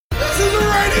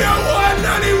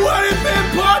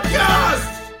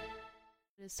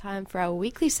It's time for our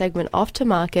weekly segment Off to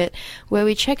Market, where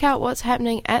we check out what's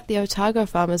happening at the Otago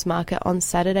Farmers Market on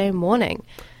Saturday morning.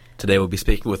 Today we'll be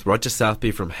speaking with Roger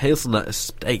Southby from Hazelnut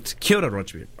Estate. Kia ora,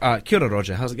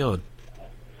 Roger. How's it going?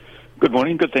 Good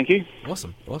morning, good, thank you.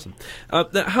 Awesome. Now,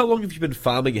 how long have you been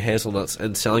farming hazelnuts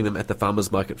and selling them at the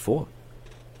farmers market for?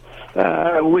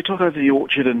 We took over the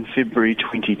orchard in February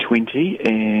 2020,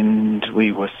 and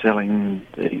we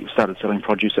started selling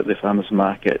produce at the farmers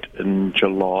market in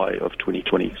July of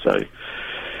 2020. So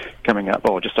coming up,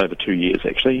 just over 2 years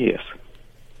actually, yes.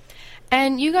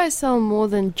 And you guys sell more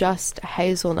than just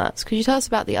hazelnuts. Could you tell us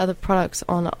about the other products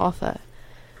on offer?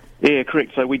 Yeah,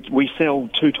 correct. So we sell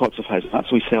two types of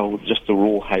hazelnuts. We sell just the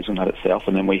raw hazelnut itself,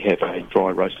 and then we have a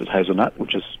dry roasted hazelnut,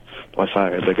 which is by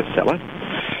far our biggest seller.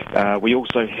 We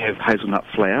also have hazelnut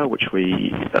flour, which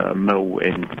we mill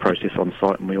and process on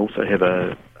site, and we also have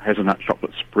a hazelnut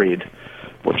chocolate spread,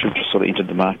 which we've just sort of entered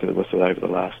the market with over the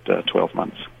last 12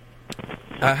 months.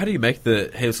 How do you make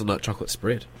the hazelnut chocolate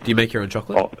spread? Do you make your own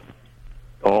chocolate?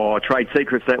 Trade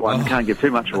secrets, that one. Can't give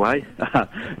too much away.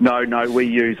 No, we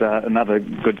use another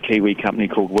good Kiwi company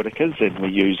called Whittaker's, and we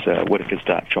use Whittaker's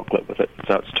dark chocolate with it.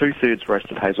 So it's 2/3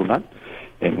 roasted hazelnut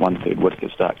and 1/3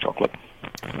 Whittaker's dark chocolate.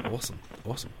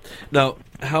 Awesome. Now,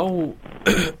 how...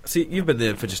 See, you've been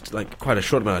there for just quite a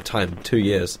short amount of time, 2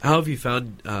 years. How have you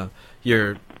found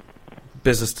your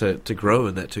business to grow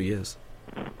in that 2 years?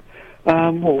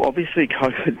 Well, obviously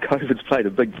COVID's played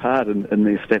a big part in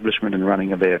the establishment and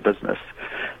running of our business.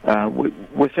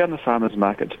 We found the farmers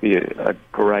market to be a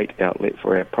great outlet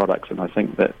for our products, and I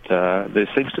think that there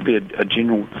seems to be a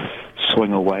general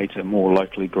swing away to more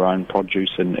locally grown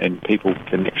produce, and people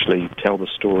can actually tell the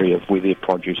story of where their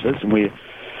produce is. And we're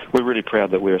really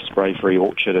proud that we're a spray-free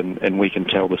orchard, and we can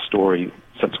tell the story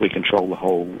since we control the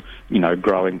whole,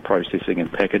 growing, processing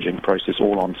and packaging process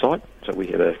all on site. So we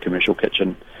have a commercial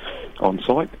kitchen on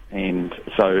site, and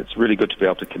so it's really good to be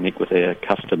able to connect with our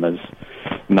customers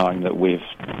knowing that we've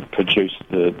produced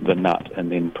the nut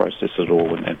and then processed it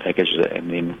all and packaged it,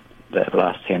 and then that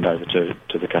last handover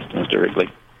to the customers directly.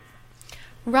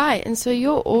 Right, and so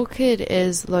your orchard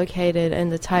is located in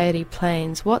the Taieri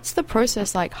Plains. What's the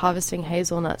process like harvesting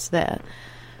hazelnuts there?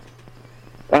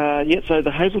 So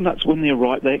the hazelnuts, when they're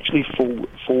ripe, they actually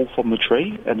fall from the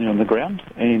tree and they're on the ground.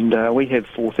 And we have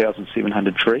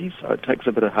 4,700 trees, so it takes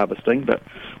a bit of harvesting. But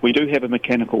we do have a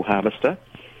mechanical harvester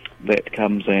that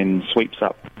comes and sweeps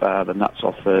up the nuts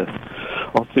off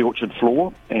the orchard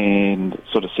floor and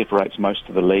sort of separates most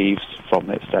of the leaves from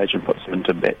that stage and puts them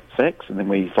into sacks. And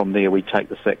then from there we take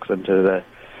the sacks into the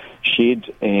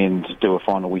shed and do a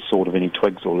final sort of any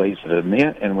twigs or leaves that are in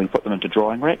there, and we put them into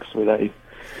drying racks where they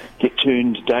get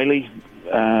turned daily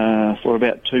for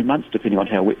about 2 months, depending on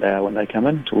how wet they are when they come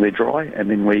in, until they're dry,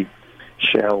 and then we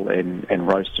shell and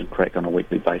roast and crack on a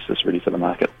weekly basis, ready for the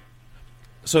market.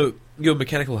 So your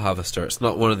mechanical harvester, it's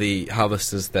not one of the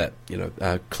harvesters that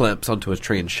clamps onto a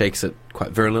tree and shakes it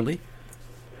quite virulently?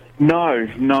 No.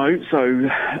 So,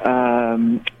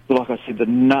 like I said, the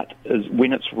nut is,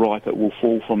 when it's ripe, it will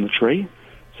fall from the tree.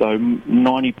 So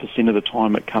 90% of the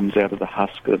time it comes out of the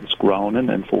husk that it's grown in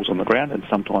and falls on the ground, and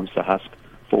sometimes the husk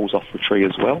falls off the tree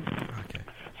as well. Okay.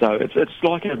 So it's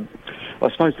like I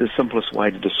suppose the simplest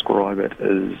way to describe it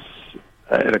is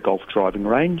at a golf driving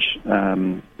range.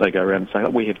 They go around and say,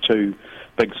 we have two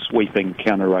big sweeping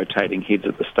counter-rotating heads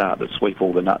at the start that sweep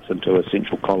all the nuts into a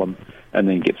central column and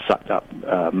then get sucked up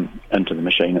into the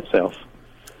machine itself.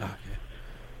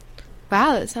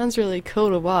 Wow, that sounds really cool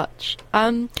to watch.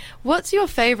 What's your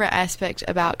favourite aspect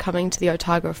about coming to the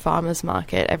Otago Farmers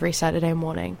Market every Saturday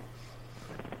morning?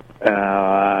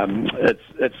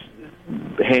 It's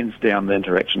hands down the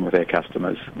interaction with our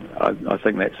customers. I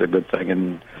think that's a good thing,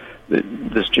 and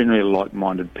there's generally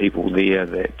like-minded people there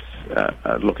that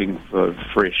are looking for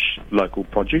fresh local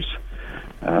produce.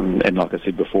 And like I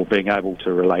said before, being able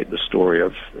to relate the story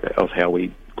of how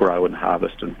we grow and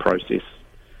harvest and process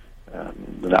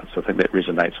the nuts, I think that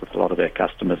resonates with a lot of our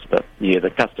customers. But yeah, the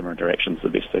customer interaction's the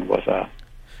best thing by far.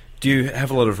 Do you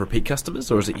have a lot of repeat customers,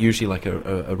 or is it usually like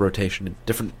a rotation,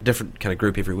 different kind of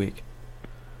group every week?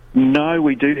 No,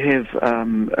 we do have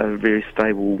a very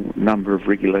stable number of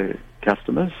regular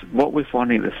customers. What we're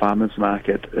finding at the farmers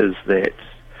market is that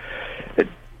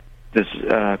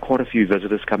there's quite a few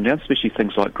visitors come down, especially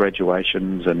things like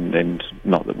graduations and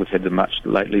not that we've had them much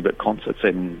lately, but concerts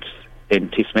and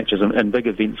test matches and big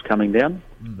events coming down.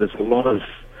 There's a lot of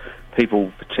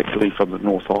people, particularly from the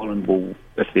North Island,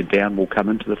 if they're down, will come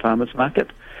into the farmers market.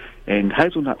 And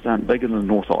hazelnuts aren't big in the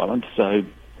North Island, so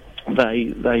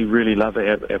they really love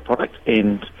our product.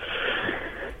 And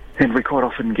And we quite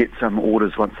often get some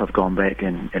orders once I've gone back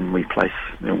and we place,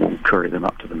 we'll courier them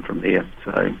up to them from there.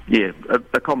 So, yeah,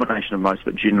 a combination of most,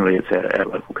 but generally it's our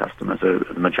local customers are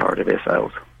the majority of our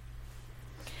sales.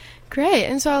 Great.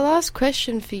 And so our last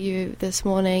question for you this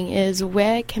morning is,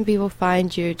 where can people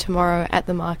find you tomorrow at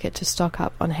the market to stock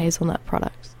up on Hazelnut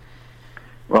products?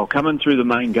 Well, come in through the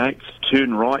main gates,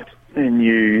 turn right, and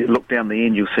you look down the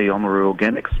end, you'll see Amiria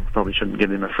Organics. Probably shouldn't give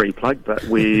them a free plug, but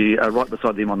we are right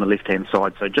beside them on the left-hand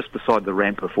side, so just beside the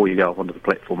ramp before you go up onto the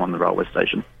platform on the railway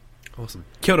station. Awesome.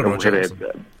 Kia ora, Roger. We'll have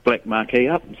our black marquee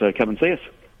up, so come and see us.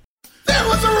 That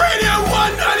was a Radio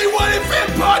 191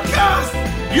 FM podcast.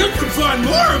 You can find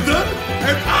more of them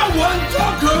at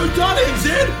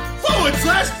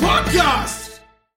r1.co.nz/podcast.